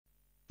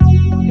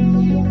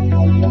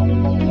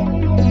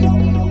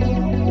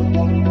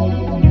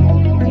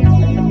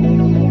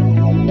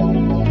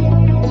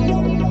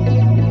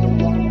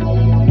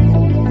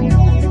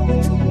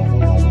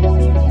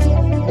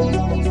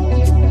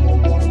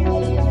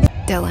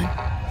Dylan.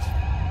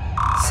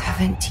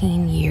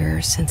 17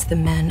 years since the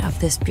men of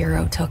this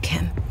bureau took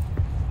him.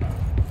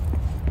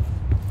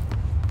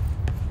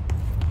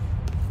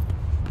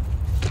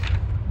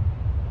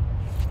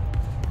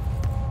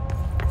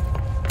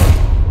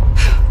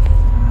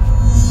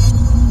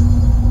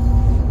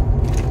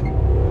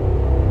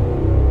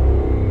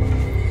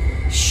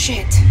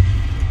 Shit.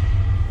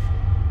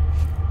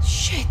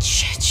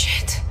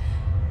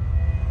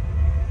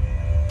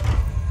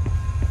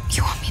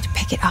 You want me to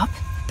pick it up?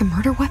 The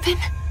murder weapon?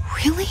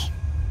 Really?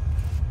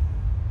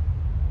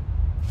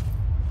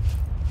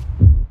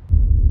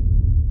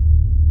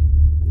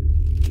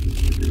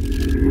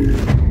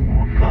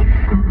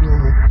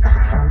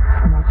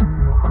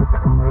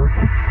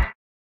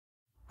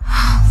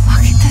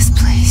 Look at this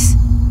place.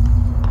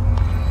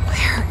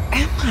 Where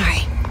am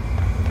I?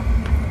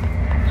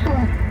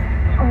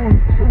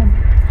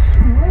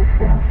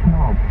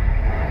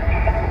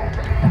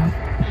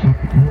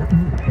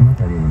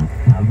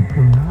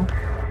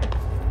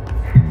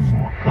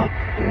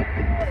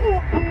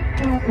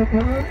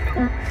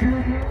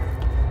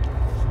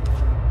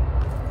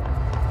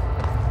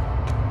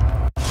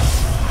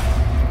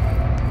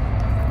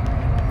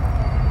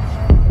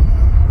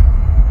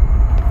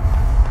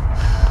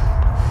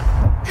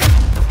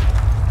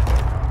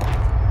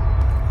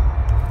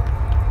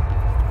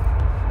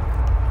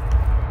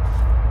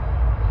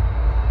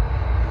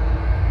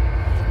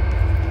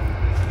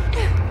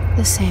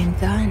 The same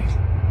gun.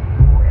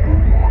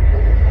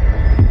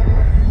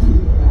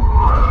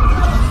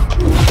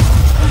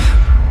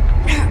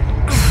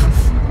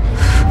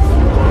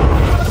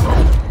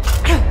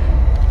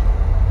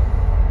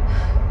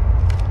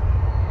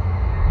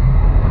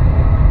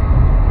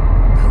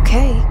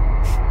 Okay,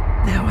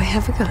 now I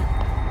have a gun.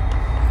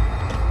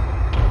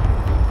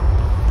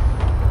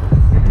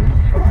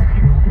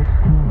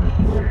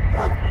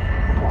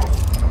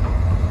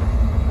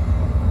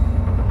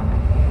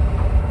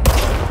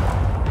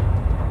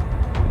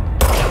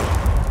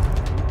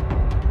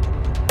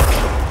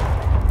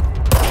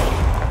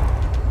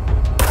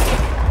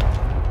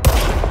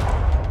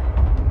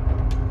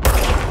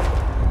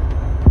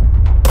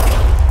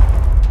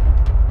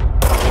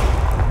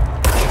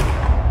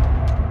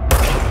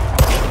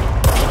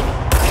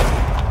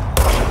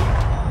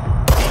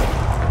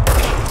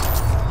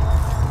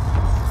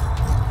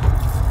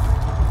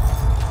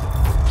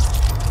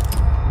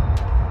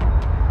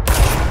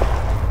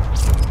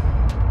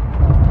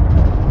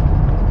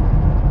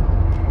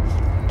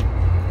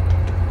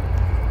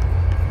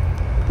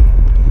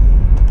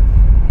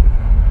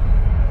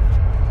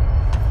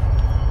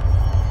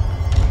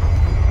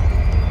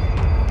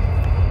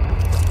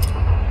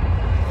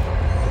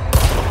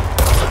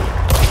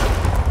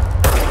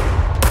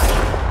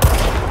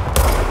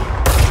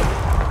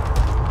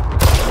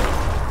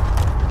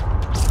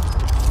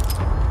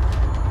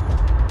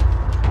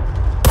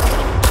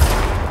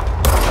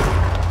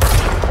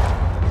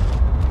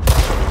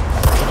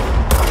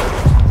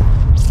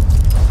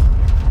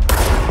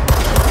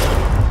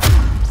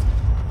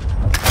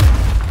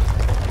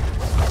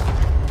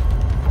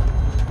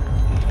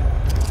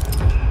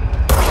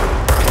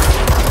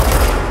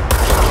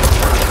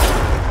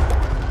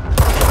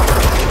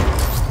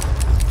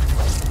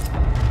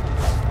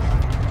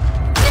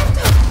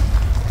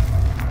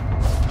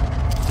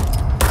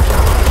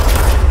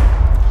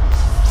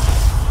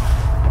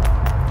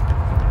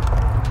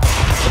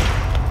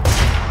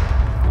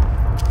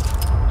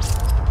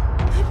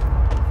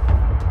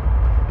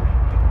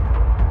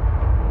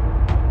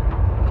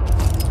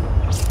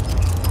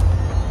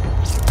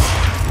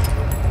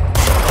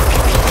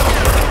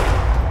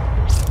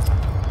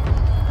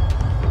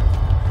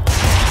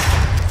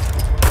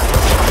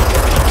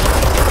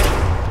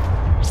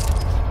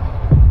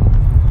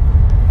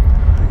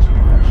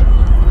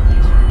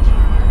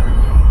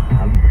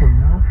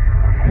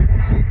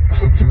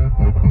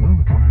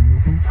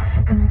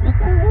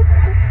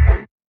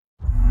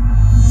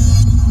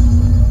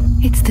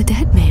 It's the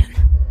dead man.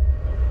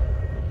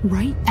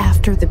 Right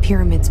after the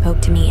pyramid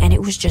spoke to me, and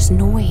it was just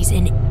noise,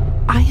 and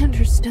I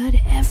understood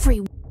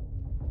every...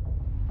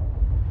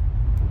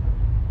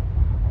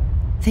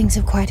 Things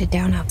have quieted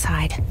down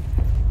outside.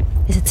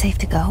 Is it safe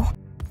to go?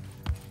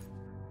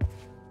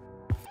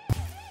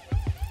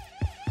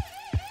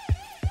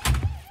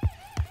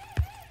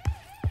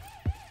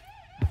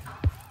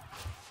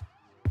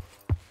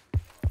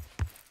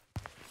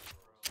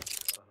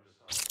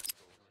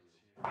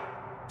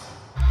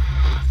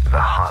 The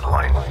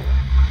hotline.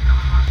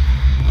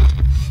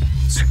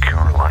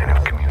 Secure line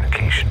of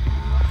communication.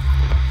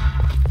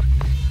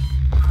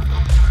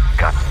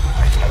 Got it.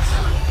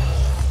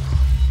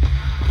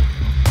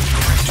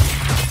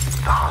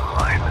 The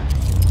hotline.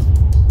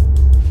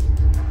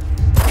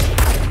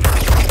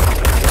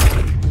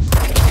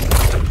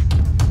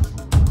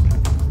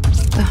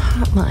 The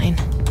hotline.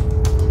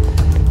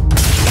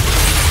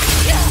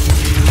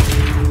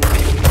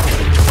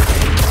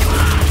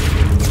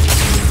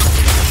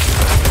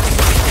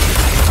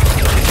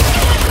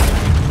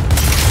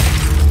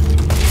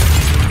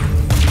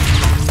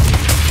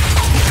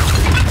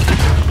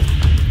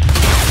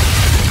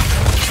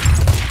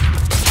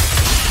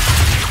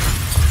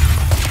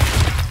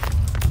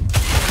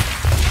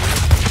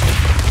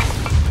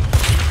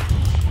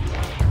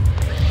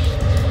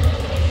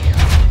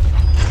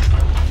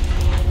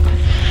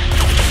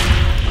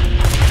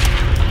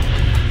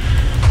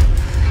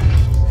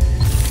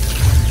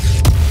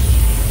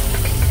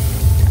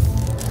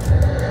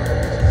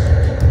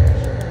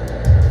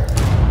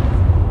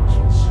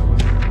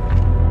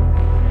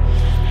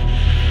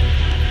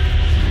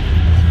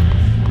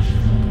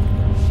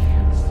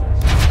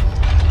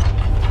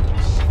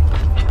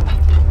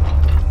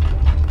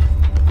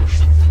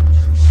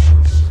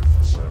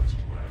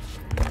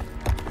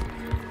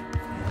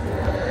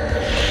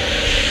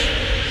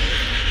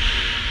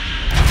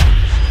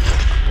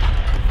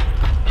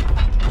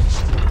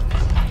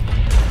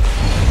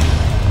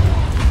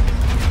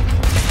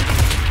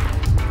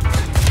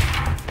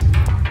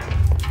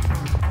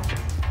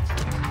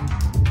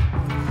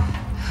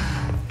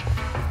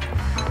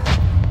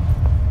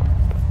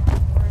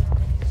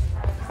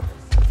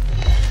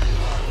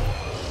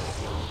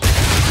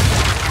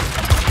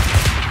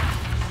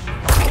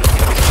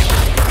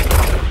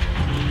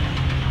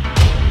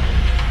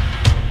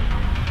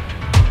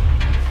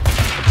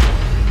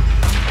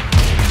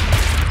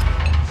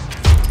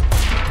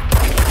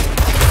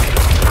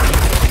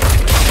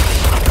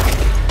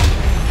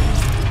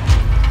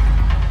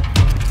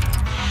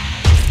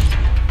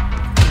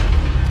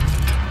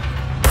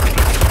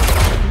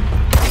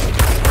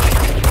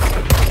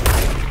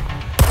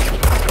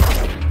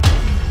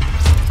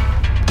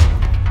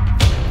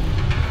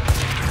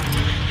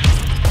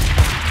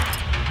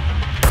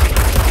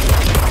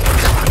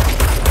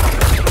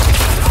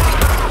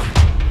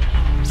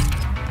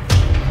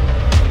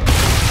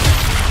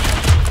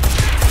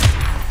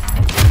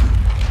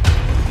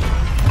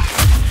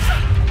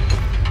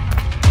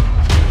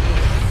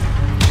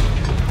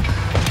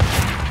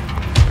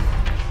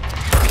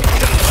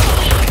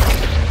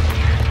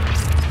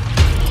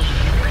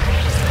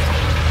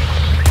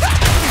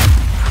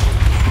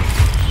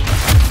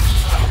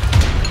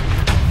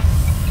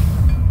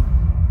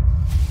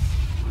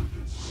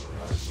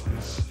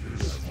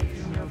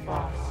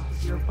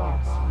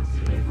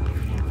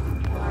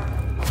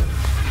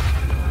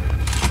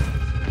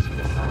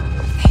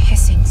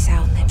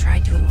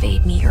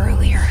 worried me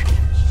earlier.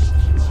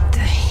 The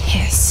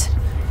hiss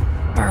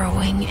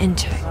burrowing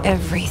into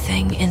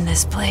everything in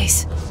this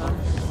place.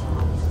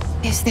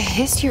 Is the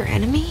hiss your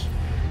enemy?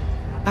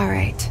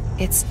 Alright,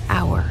 it's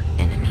our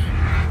enemy.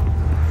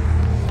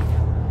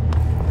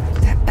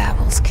 That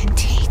babble's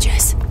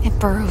contagious. It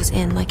burrows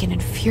in like an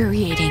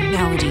infuriating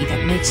melody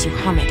that makes you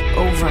hum it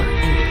over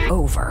and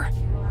over.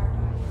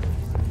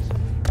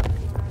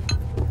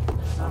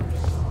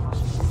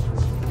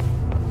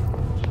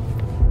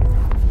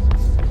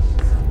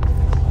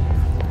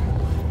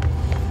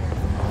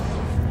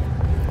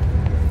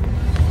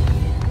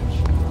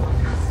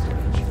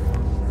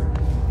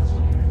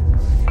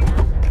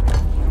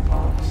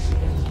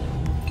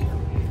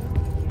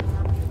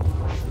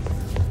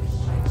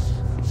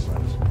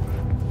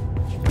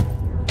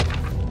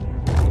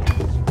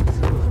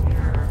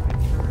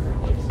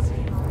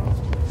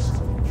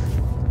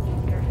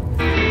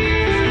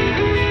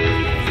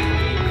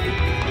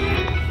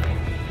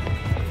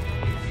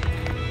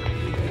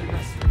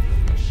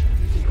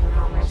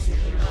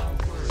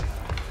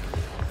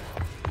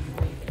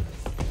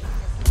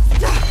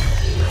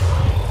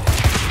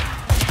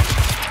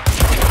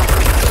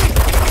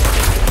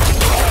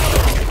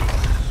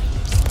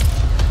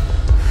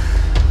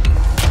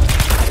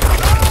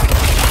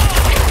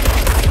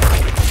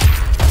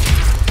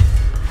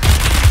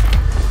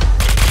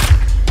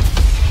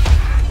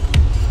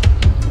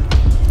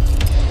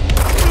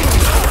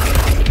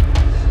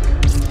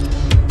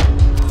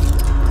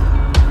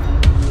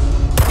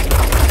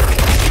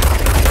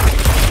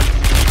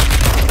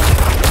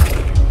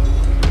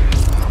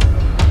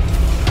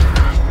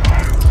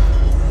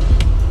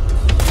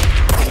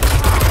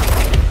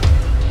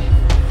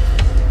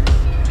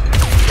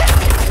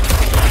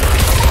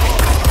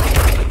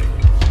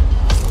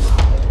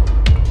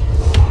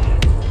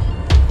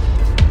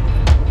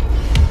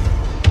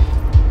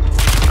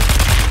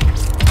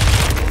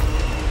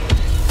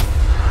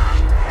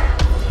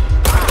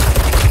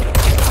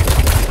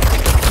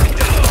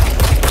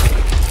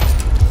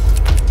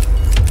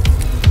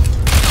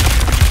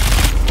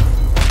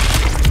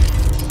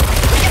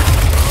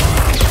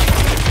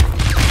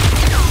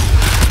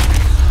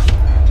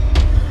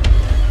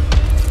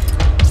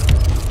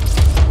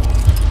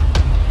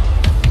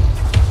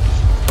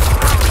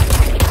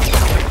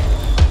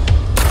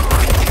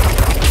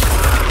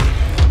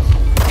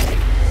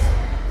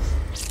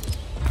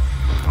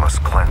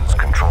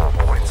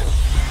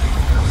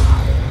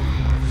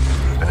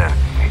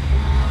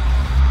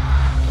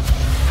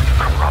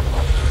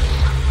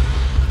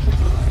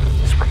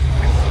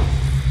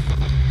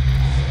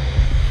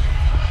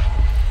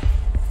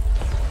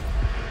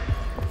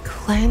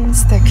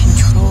 Cleanse the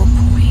control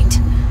point.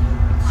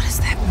 What does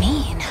that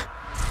mean?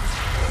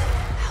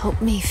 Help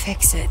me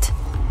fix it.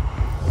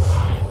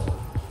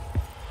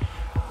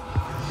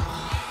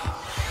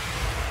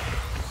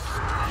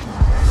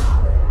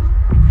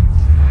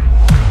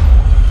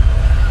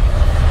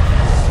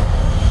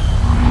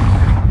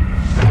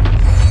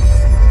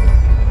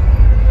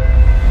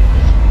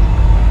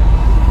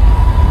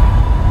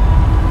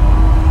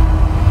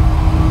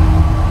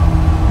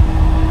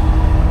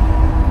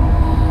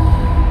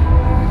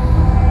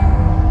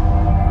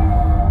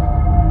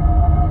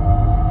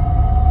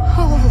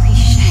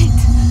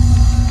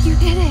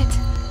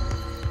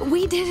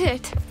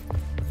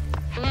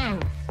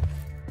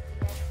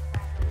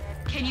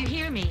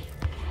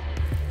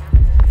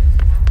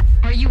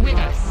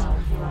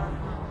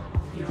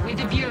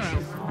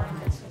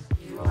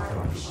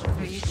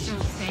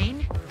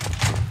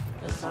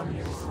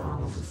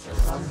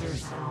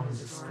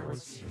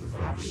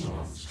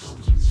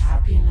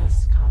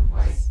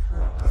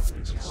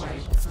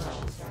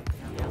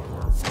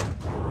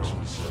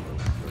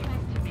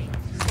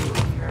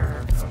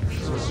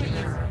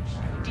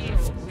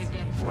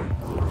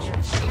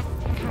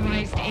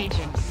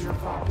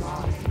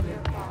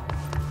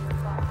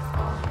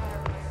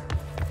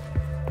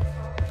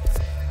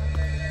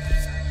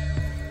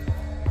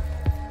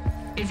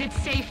 Is it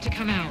safe to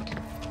come out?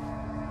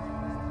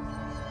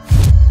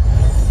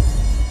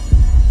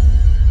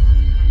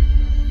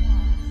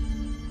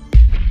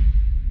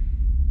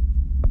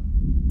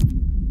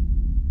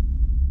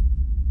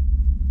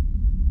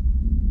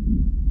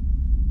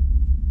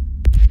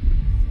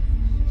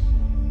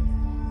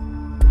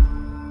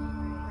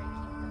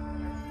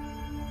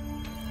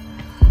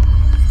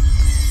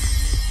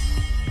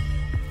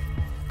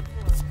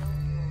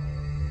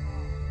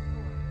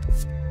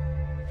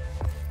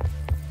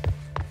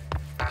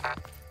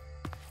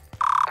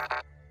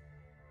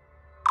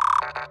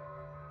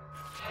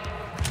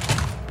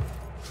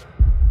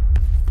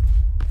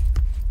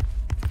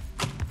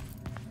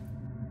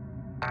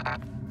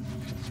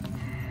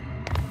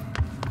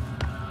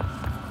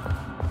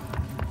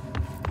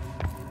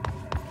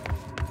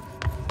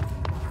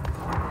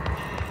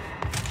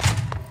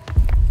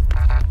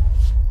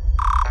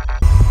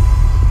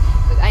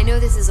 I know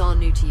this is all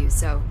new to you,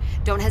 so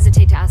don't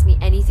hesitate to ask me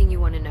anything you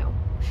want to know.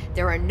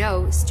 There are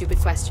no stupid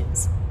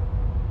questions.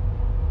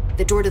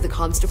 The door to the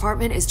comms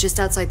department is just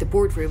outside the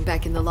boardroom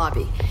back in the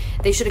lobby.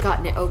 They should have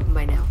gotten it open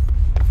by now.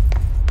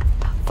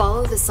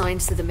 Follow the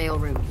signs to the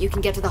mailroom. You can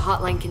get to the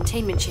hotline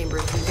containment chamber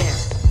through there.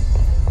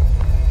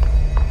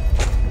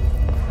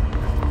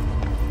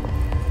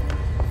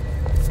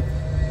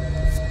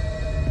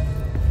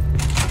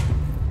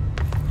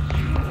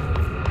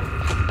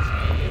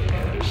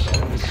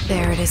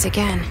 There it is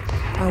again.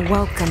 A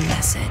welcome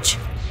message.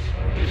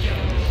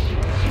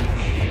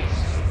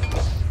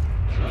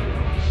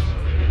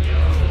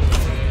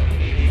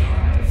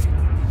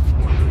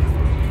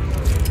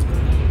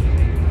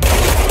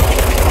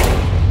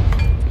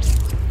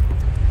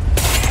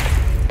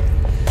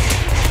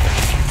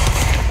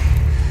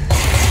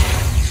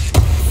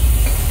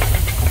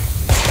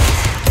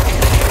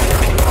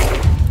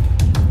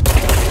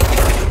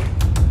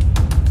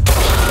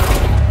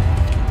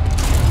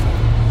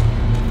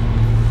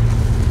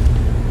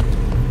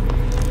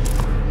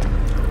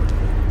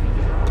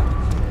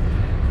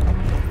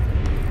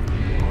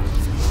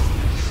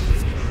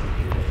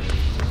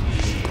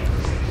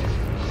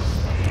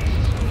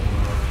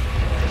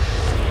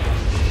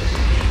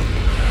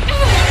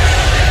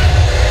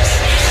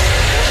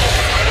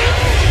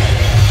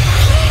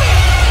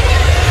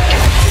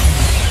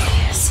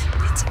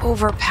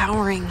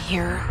 Overpowering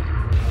here.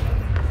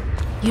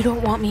 You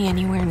don't want me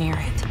anywhere near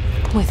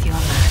it. With you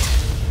on that.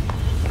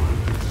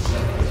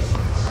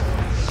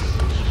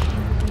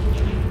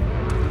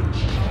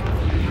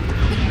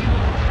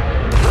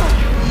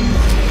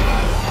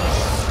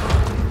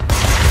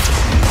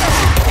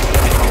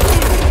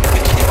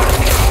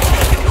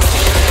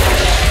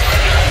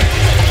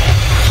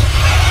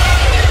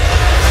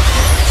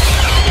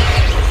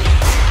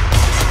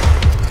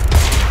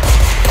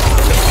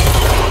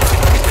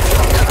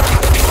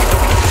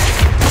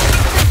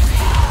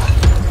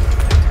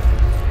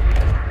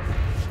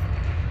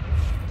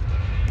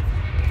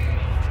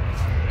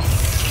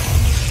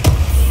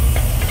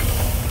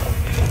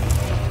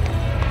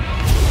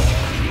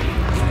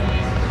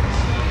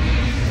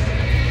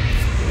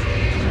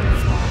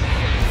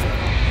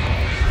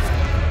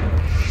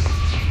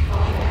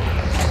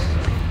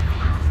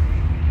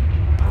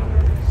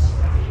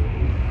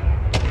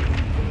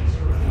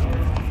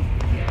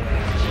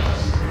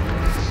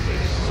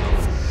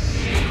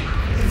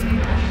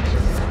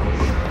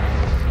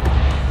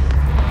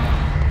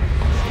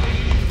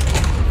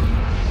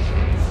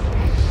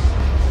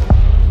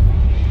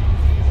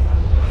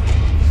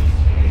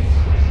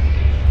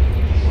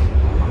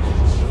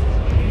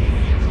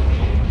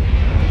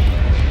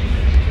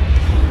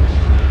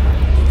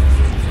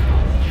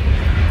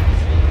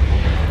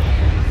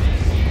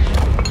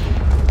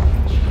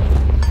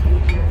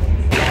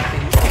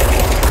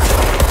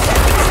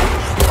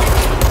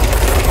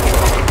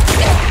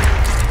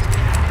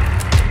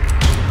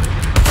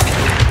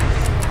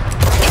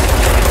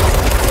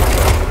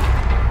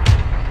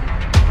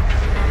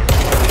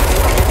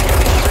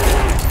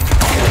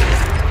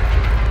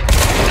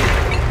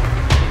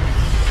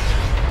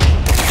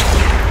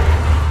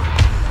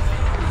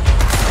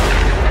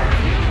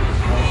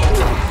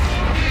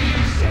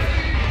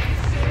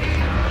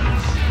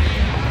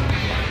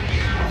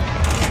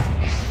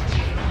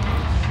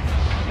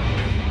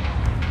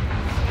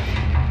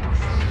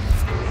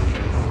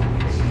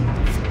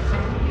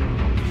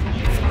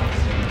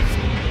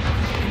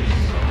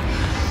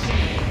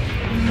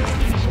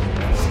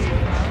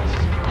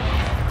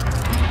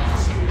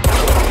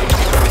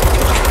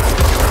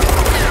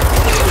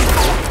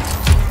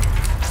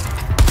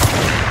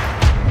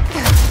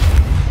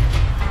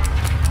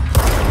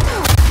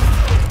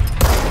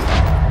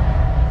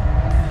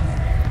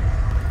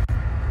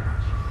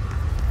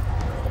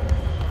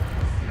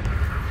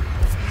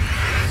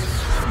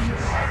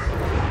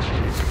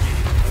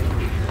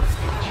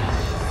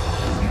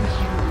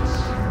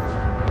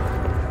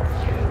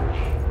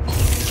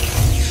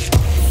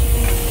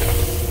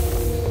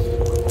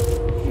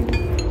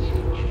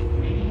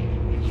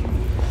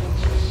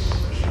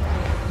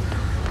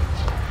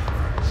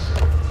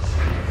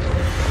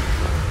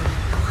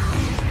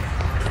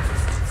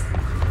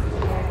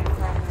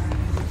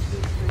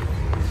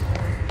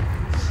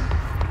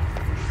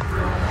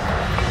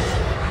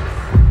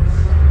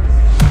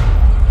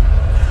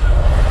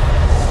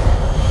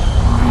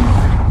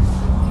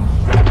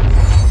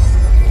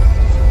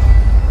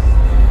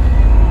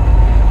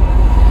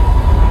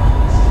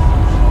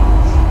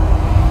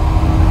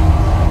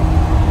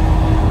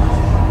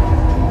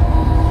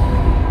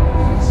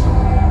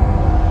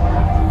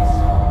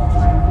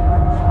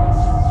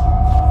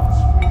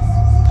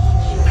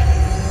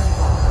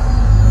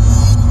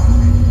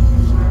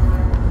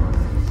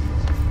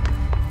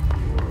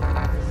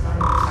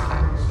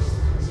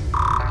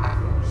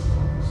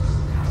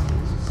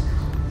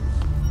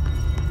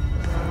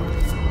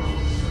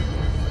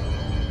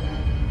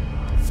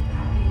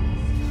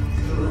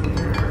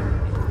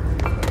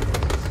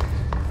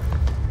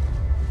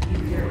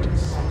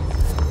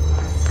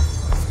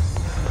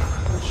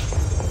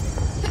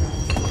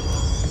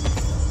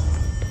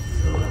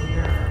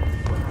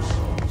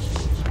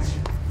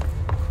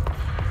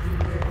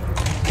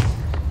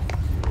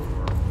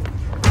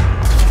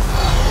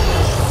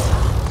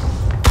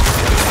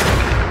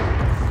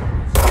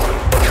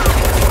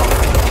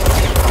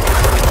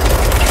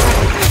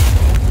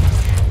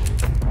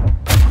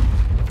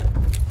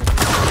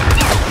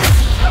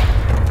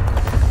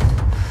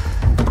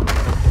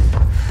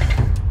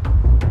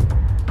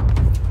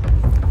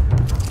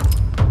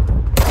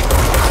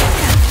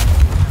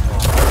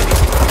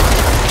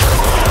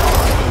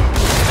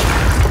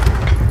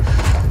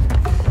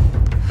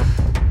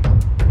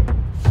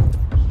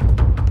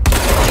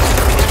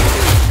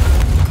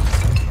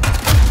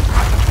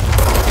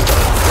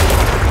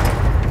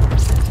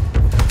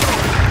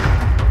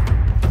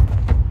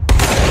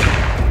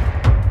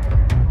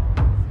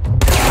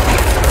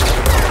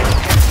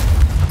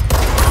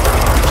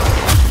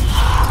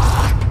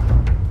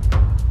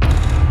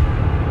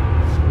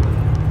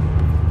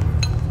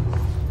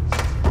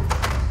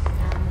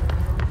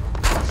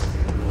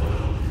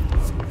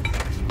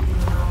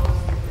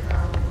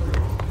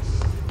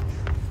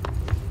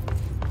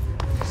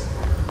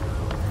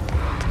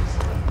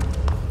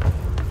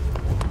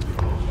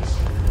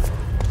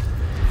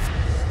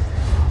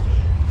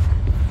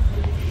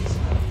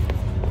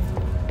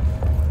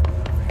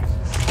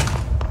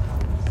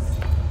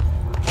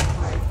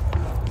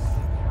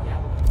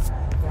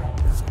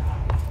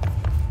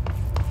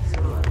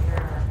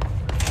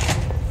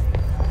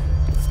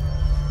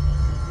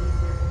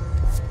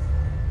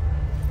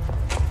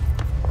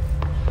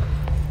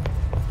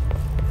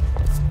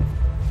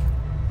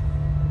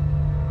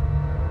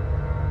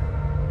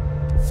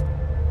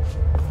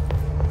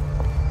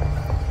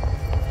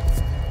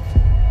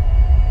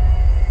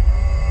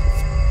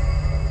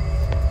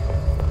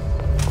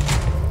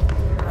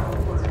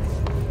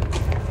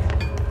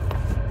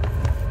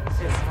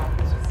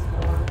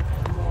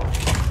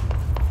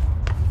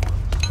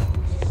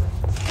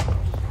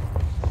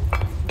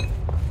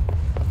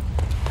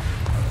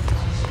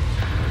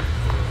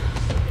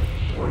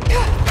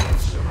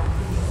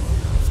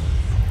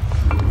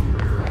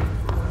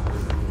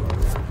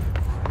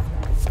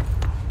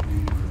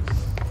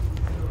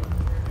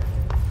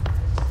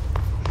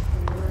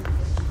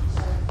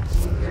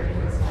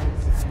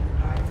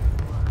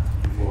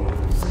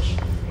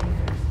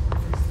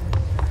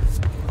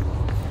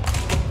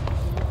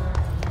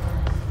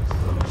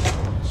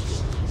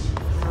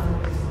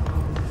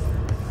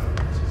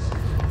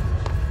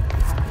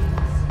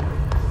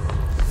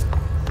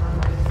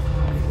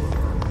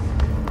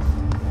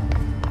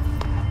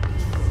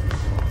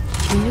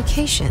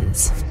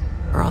 communications.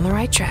 We're on the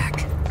right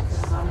track.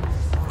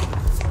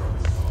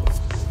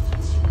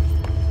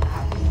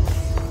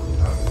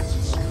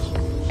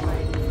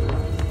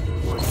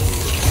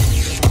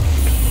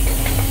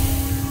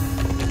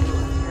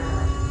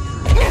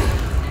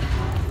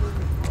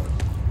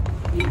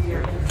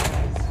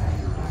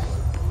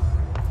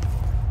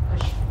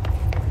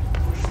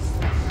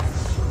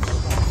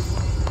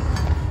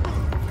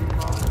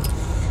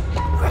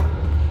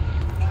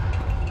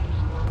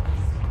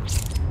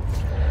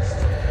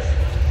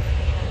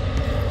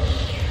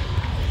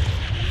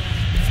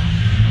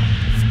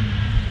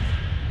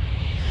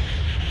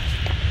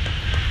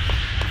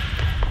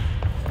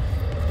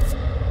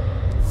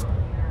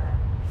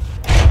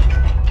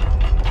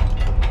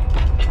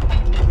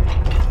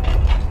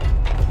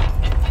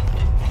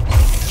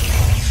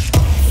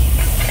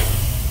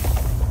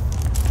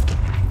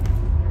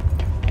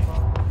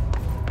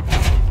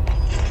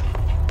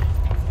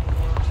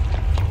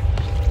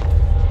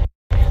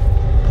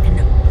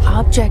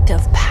 Object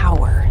of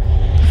power.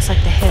 Looks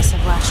like the hiss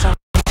have latched on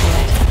to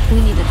it.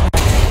 We need to collect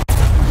it.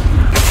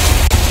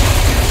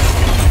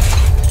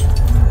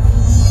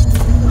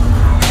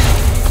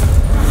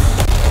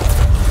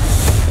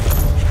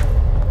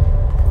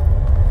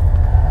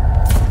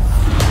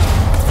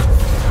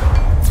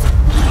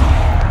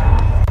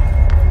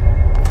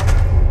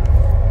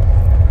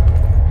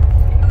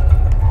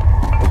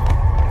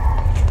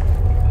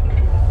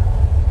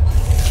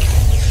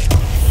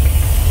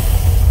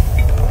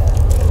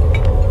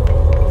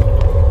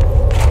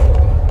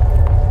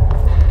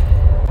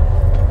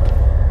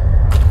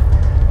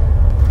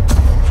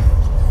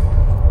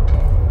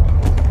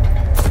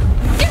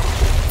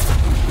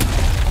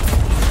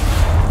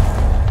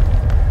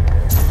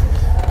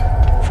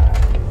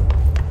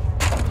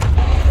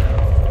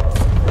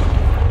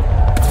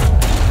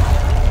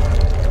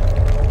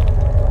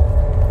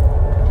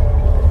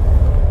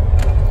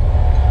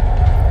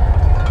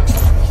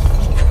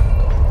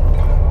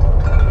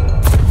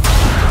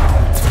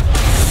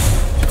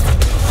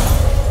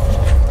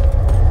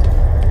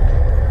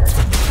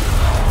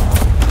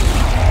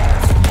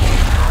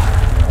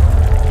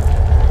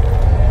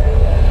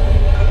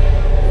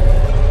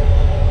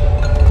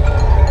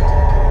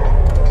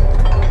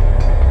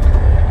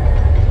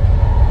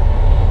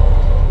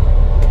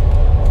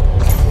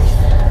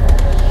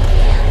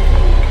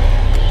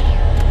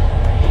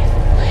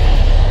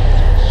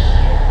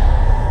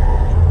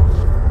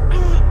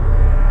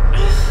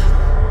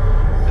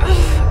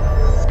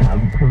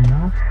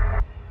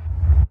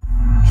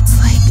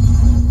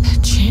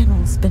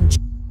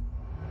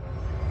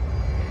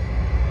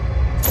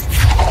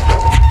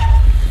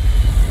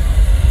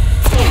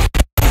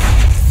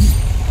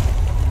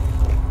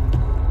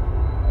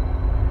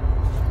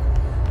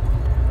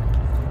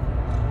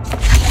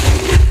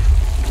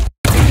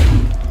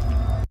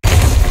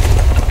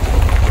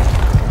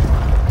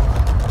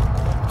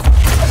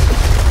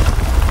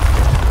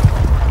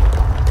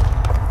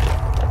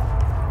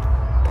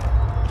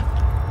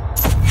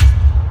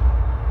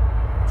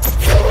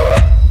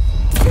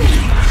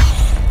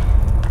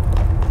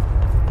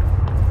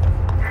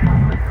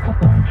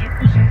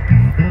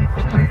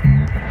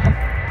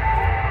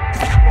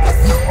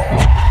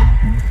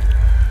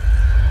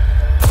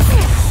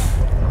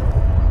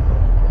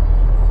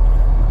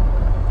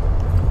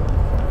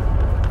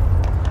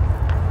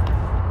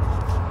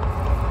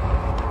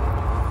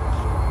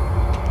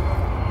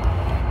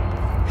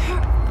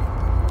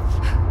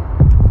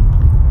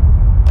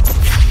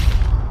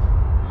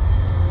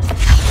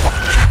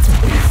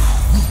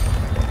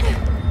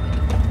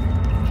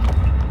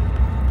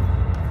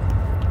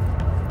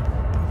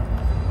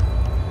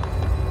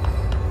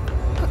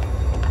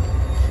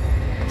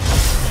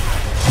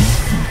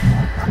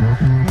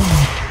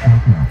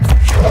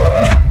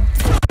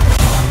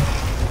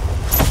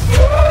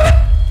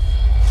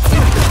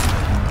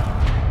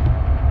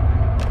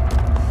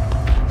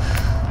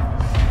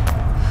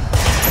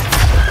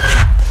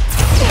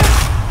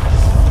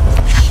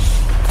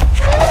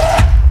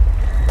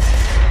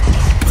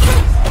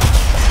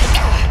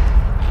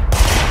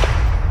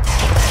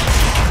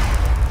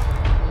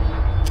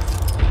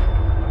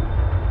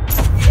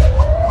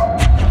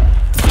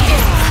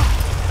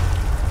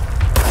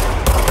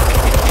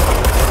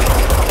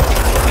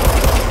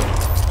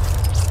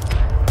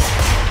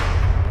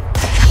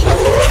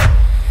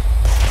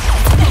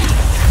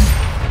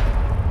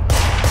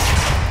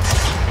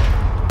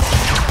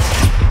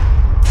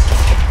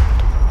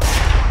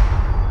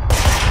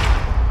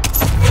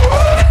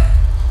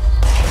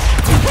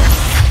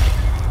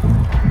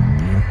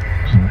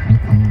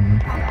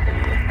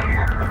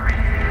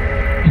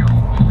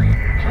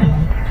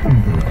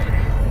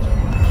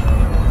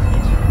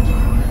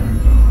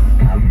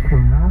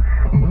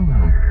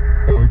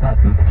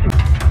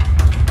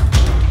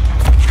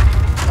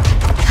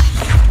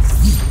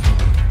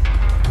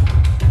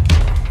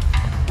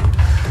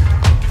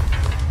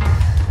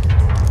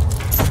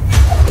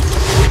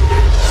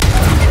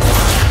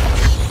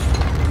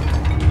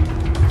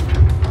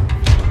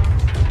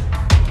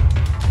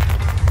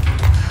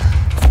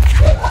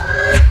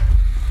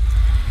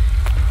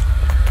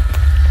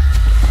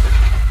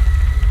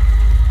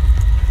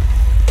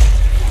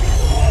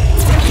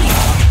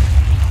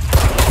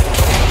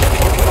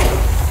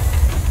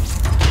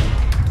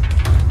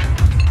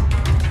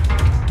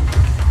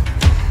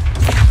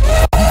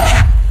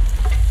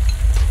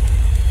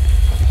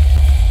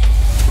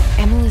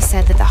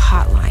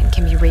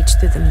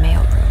 through the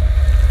mailroom.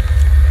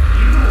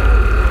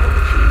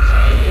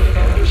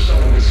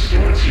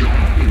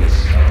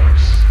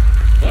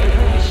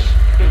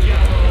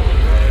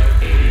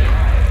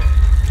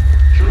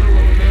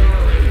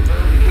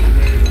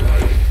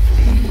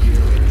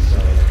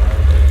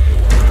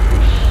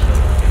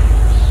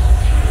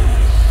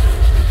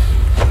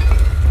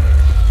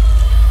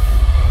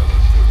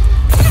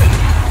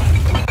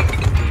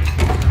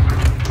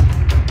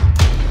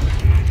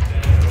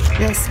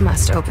 This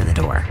must open the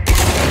door.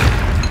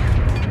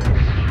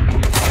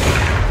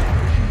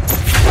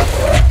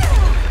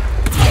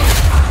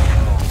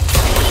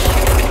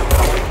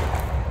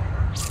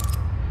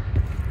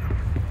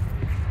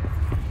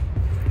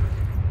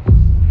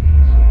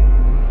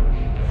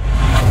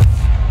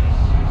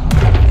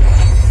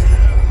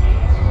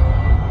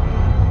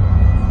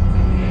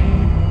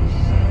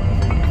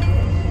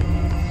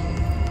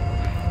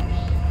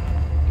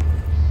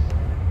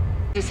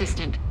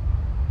 Assistant.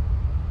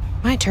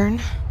 My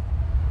turn.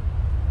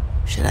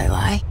 Should I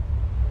lie?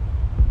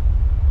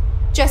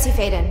 Jesse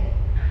Faden.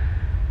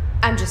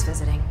 I'm just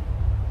visiting.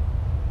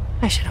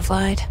 I should have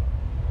lied.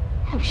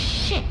 Oh,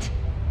 shit.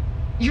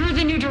 You're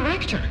the new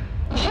director.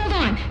 Hold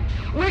on.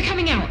 We're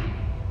coming out.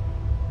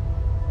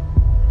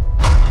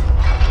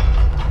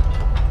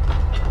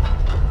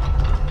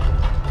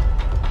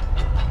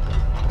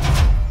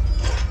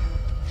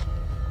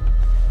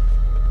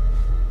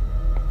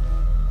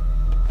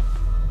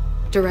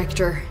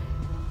 Director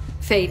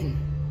Faden.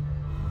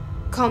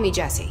 Call me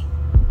Jesse.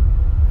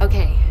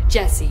 Okay,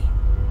 Jesse.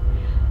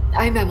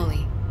 I'm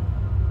Emily.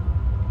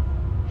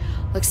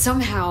 Look,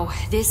 somehow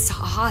this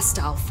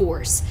hostile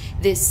force,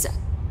 this...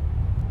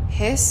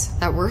 Hiss?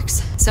 That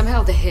works?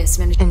 Somehow the hiss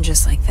managed... And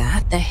just like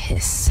that, the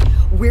hiss.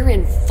 We're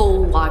in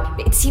full lock.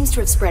 It seems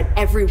to have spread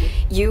everywhere.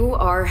 You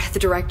are the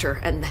director,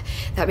 and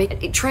that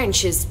makes...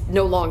 Trench is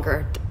no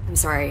longer... I'm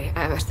sorry,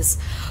 this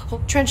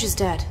whole... Trench is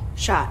dead.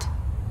 Shot.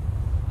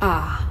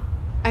 Ah.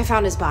 I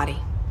found his body.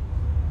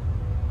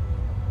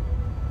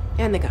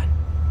 And the gun.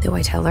 Do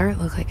I tell her it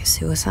looked like a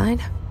suicide?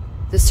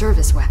 The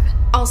service weapon.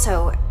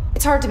 Also,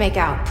 it's hard to make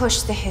out.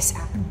 Push the hiss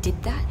out.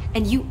 Did that?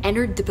 And you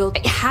entered the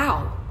building.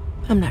 How?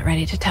 I'm not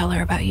ready to tell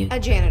her about you. A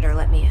janitor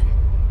let me in.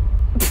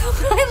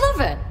 I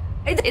love it.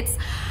 It's...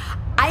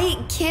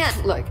 I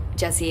can't... Look,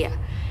 Jesse,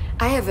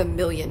 I have a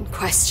million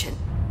questions.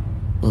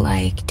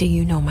 Like, do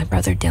you know my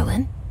brother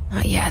Dylan?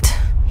 Not yet.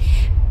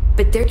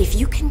 But there, if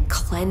you can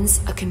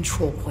cleanse a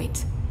control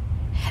point,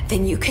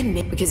 then you can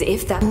make... Because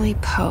if that... Only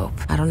Pope.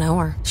 I don't know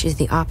her. She's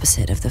the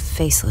opposite of the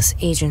faceless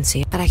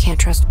agency that I can't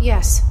trust.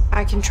 Yes,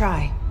 I can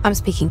try. I'm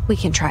speaking. We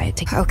can try it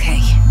together. Okay.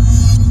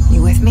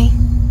 You with me?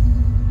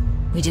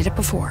 We did it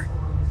before.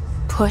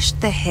 Push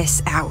the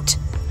hiss out.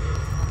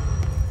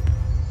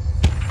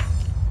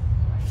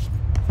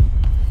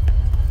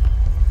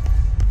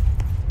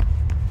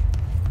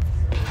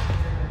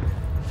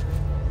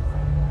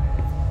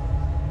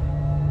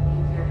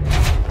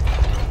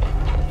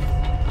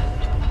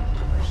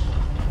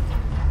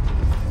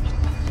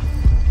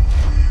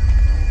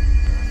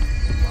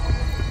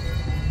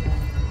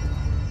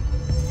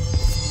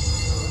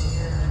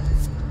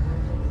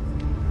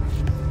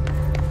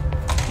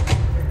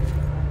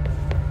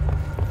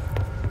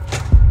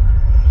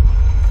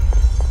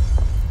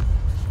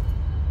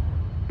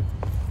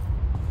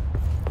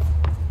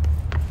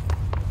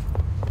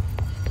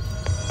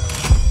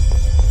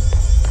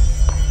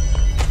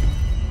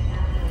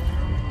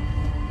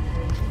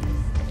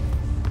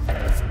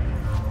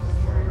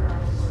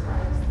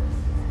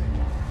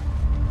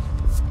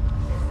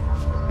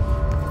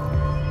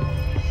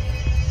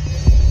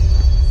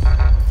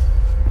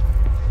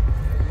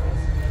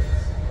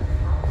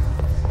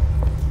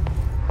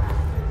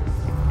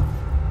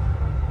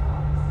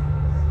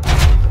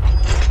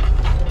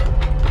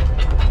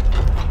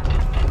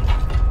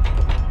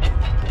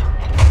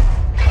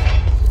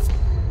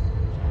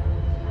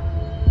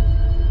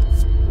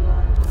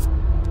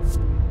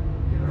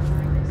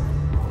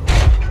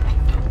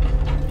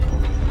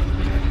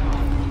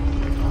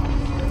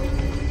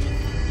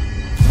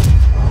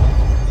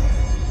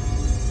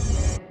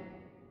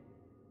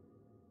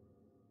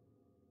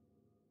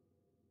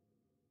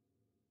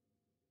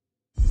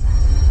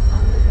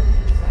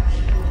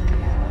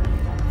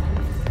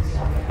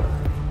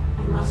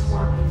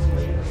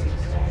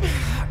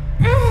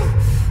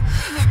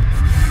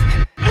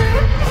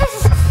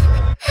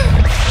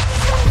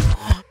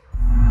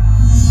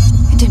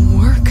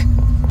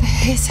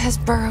 Has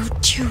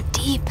burrowed too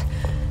deep.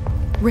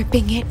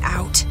 Ripping it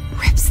out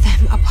rips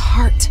them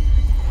apart.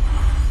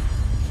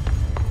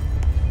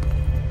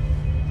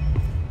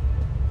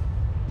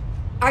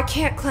 I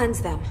can't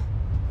cleanse them.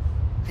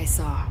 I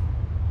saw.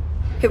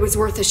 It was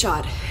worth a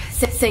shot.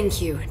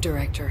 Thank you,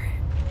 Director.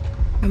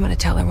 I'm gonna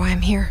tell her why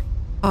I'm here.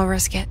 I'll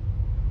risk it.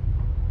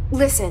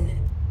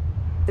 Listen,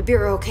 the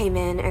Bureau came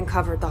in and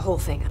covered the whole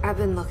thing. I've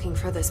been looking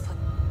for this place.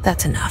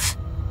 That's enough.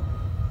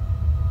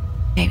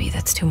 Maybe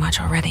that's too much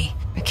already.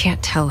 I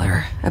can't tell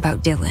her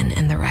about Dylan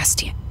and the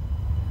rest yet.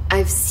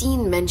 I've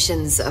seen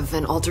mentions of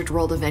an Altered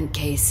World event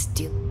case.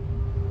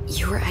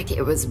 You were acting...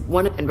 It was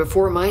one... And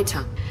before my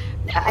time.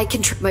 I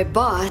can trick my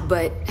boss,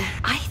 but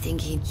I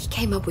think he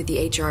came up with the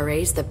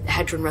HRAs, the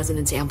Hadron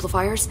Resonance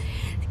Amplifiers.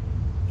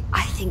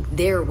 I think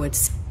they're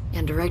what's...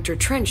 And Director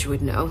Trench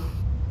would know.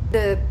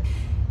 Maybe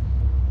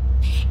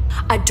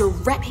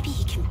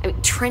he can... I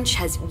mean, Trench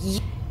has...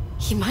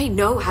 He might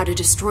know how to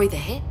destroy the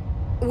hit.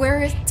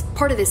 Where it's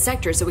part of this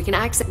sector, so we can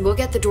access... We'll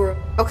get the door...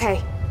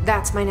 Okay,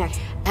 that's my next.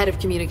 Head of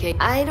communicate.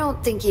 I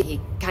don't think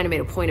he kind of made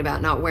a point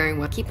about not wearing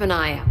one. Keep an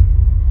eye out.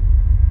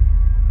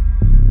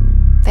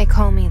 They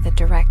call me the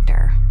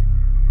director.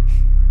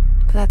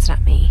 But that's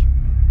not me.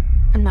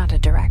 I'm not a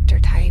director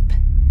type.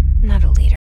 I'm not a leader.